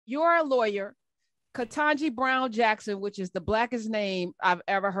you're a lawyer. Kentanji Brown Jackson, which is the blackest name I've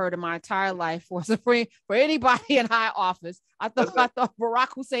ever heard in my entire life for anybody in high office. I thought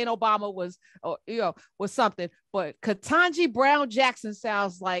Barack Hussein Obama was something, but Kentanji Brown Jackson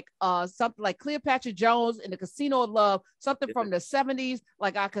sounds like something like Cleopatra Jones in the Casino of Love, something from the 70s.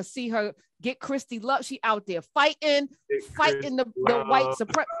 Like I could see her get Christy Love. She out there fighting the white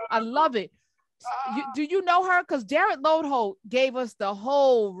supremacy. I love it. Do you know her? Because Jared Lodeholt gave us the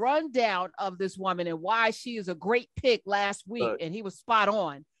whole rundown of this woman and why she is a great pick last week, and he was spot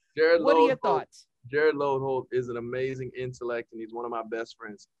on. What are your thoughts? Jared Lodeholt is an amazing intellect, and he's one of my best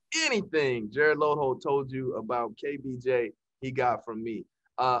friends. Anything Jared Lodeholt told you about KBJ, he got from me.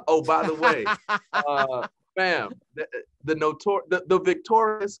 By the way, fam, the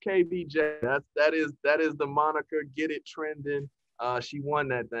victorious KBJ. That is the moniker. Get it trending. She won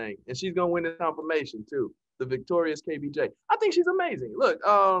that thing, and she's gonna win the confirmation too. The victorious KBJ. I think she's amazing. Look,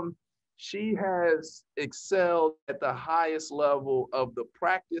 she has excelled at the highest level of the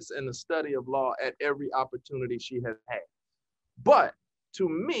practice and the study of law at every opportunity she has had. But to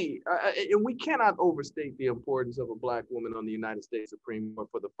me, and we cannot overstate the importance of a Black woman on the United States Supreme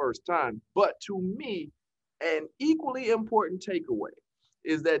Court for the first time. But to me, an equally important takeaway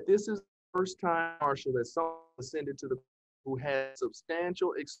is that this is the first time, Marshall, that someone ascended to the who has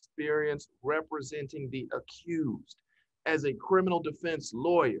substantial experience representing the accused as a criminal defense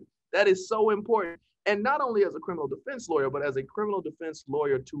lawyer. That is so important. And not only as a criminal defense lawyer, but as a criminal defense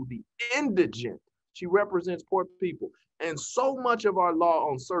lawyer to the indigent. She represents poor people. And so much of our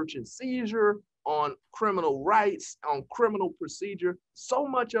law on search and seizure, on criminal rights, on criminal procedure, so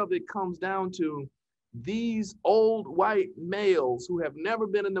much of it comes down to these old white males who have never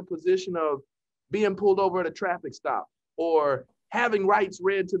been in the position of being pulled over at a traffic stop, or having rights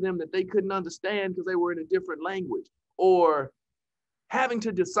read to them that they couldn't understand because they were in a different language, or having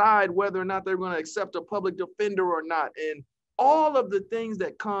to decide whether or not they're going to accept a public defender or not. And all of the things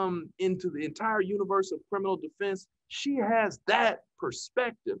that come into the entire universe of criminal defense, she has that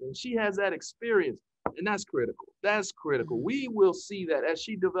perspective and she has that experience. And that's critical. That's critical. We will see that as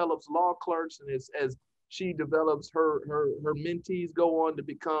she develops law clerks and as she develops her mentees go on to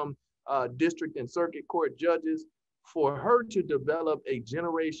become district and circuit court judges, for her to develop a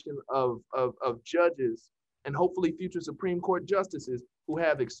generation of judges and hopefully future Supreme Court justices who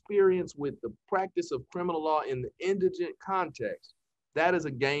have experience with the practice of criminal law in the indigent context, that is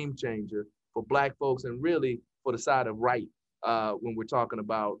a game changer for Black folks and really for the side of right when we're talking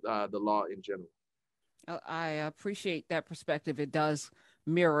about the law in general. I appreciate that perspective. It does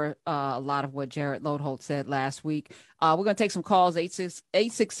mirror a lot of what Jared Lodeholt said last week. We're going to take some calls,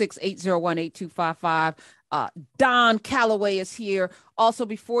 866-801-8255. Don Calloway is here. Also,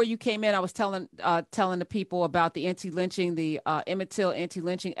 before you came in, I was telling the people about the anti-lynching, the Emmett Till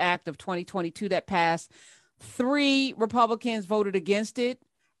Anti-Lynching Act of 2022 that passed. 3 Republicans voted against it,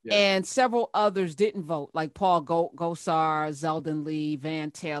 and several others didn't vote, like Paul Gosar, Zeldin Lee,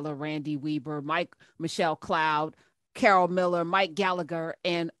 Van Taylor, Randy Weber, Michelle Cloud, Carol Miller, Mike Gallagher,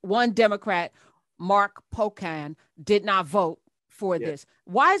 and one Democrat, Mark Pocan, did not vote for this.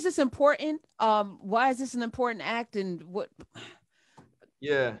 Why is this important? Why is this an important act? And what?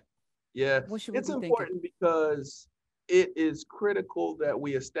 What should we it's important because it is critical that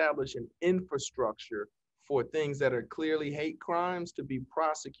we establish an infrastructure for things that are clearly hate crimes to be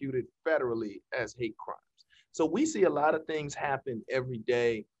prosecuted federally as hate crimes. So we see a lot of things happen every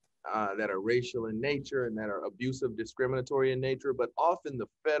day that are racial in nature and that are abusive, discriminatory in nature, but often the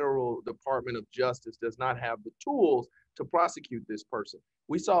federal Department of Justice does not have the tools to prosecute this person.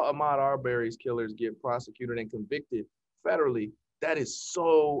 We saw Ahmaud Arbery's killers get prosecuted and convicted federally. That is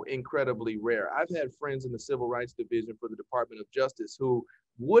so incredibly rare. I've had friends in the Civil Rights Division for the Department of Justice who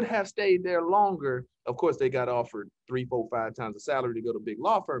would have stayed there longer. Of course, they got offered 3, 4, 5 times the salary to go to big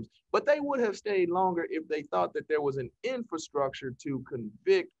law firms, but they would have stayed longer if they thought that there was an infrastructure to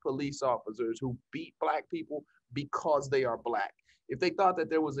convict police officers who beat Black people because they are Black. If they thought that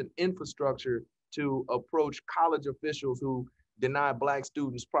there was an infrastructure to approach college officials who deny Black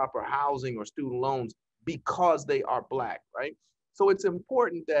students proper housing or student loans because they are Black, right? So it's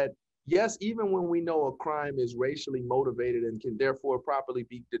important that, yes, even when we know a crime is racially motivated and can therefore properly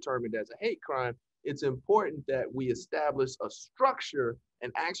be determined as a hate crime, it's important that we establish a structure,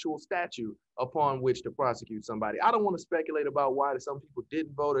 an actual statute upon which to prosecute somebody. I don't want to speculate about why some people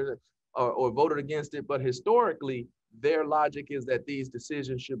didn't vote or voted against it, but historically, their logic is that these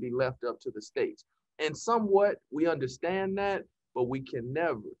decisions should be left up to the states. And somewhat we understand that, but we can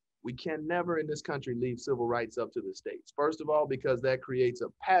never, we can never in this country leave civil rights up to the states. First of all, because that creates a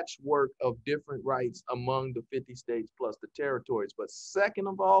patchwork of different rights among the 50 states plus the territories. But second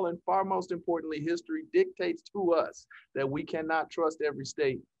of all, and far most importantly, history dictates to us that we cannot trust every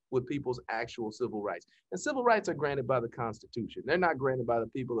state with people's actual civil rights. And civil rights are granted by the Constitution. They're not granted by the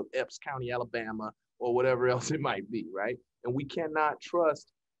people of Epps County, Alabama, or whatever else it might be, right? And we cannot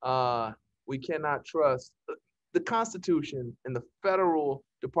trust the Constitution and the federal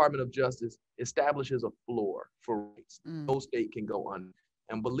Department of Justice establishes a floor for rights. No state can go under.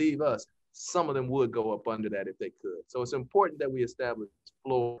 And believe us, some of them would go up under that if they could. So it's important that we establish this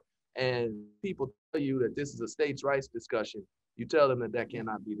floor. And people tell you that this is a states' rights discussion. You tell them that that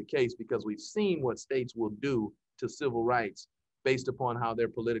cannot be the case because we've seen what states will do to civil rights based upon how they're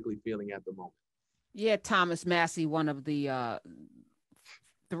politically feeling at the moment. Yeah, Thomas Massey, one of the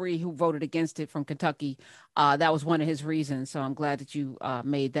 3 who voted against it from Kentucky. That was one of his reasons. So I'm glad that you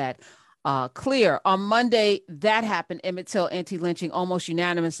made that clear. On Monday, that happened. Emmett Till anti-lynching almost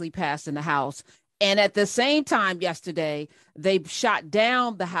unanimously passed in the House. And at the same time yesterday, they shot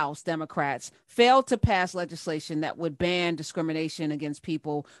down the House Democrats, failed to pass legislation that would ban discrimination against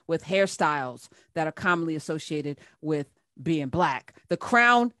people with hairstyles that are commonly associated with being Black. The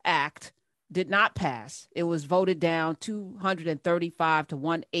Crown Act did not pass. It was voted down 235 to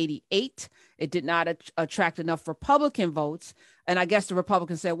 188. It did not attract enough Republican votes. And I guess the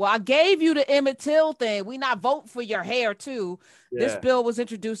Republicans said, well, I gave you the Emmett Till thing. We not vote for your hair too. Yeah. This bill was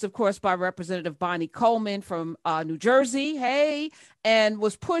introduced, of course, by Representative Bonnie Coleman from New Jersey. Hey, and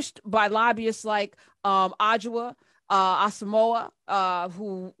was pushed by lobbyists like Adjoa Asamoah,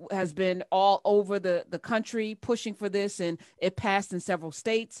 who has been all over the country pushing for this, and it passed in several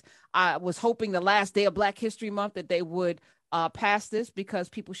states. I was hoping the last day of Black History Month that they would pass this because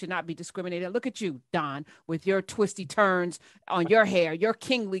people should not be discriminated. Look at you, Don, with your twisty turns on your hair, your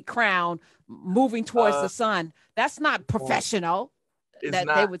kingly crown moving towards the sun. That's not professional.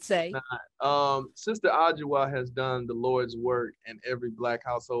 They would say. Sister Adjoa has done the Lord's work, and every Black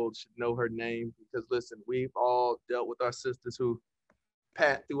household should know her name because, listen, we've all dealt with our sisters who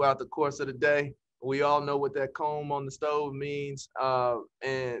pat throughout the course of the day. We all know what that comb on the stove means,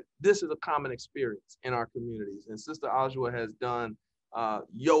 and this is a common experience in our communities. And Sister Adjoa has done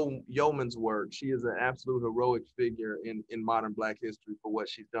yeoman's work. She is an absolute heroic figure in modern Black history for what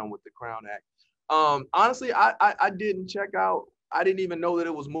she's done with the Crown Act. Honestly, I didn't check out. I didn't even know that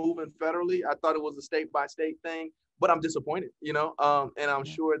it was moving federally. I thought it was a state-by-state thing, but I'm disappointed, and I'm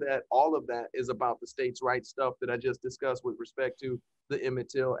sure that all of that is about the states' rights stuff that I just discussed with respect to the Emmett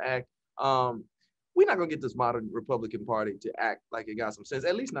Till Act. We're not going to get this modern Republican Party to act like it got some sense,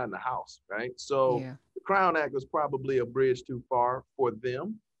 at least not in the House, right? So the Crown Act was probably a bridge too far for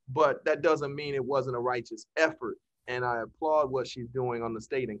them, but that doesn't mean it wasn't a righteous effort. And I applaud what she's doing on the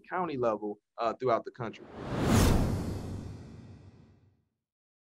state and county level throughout the country.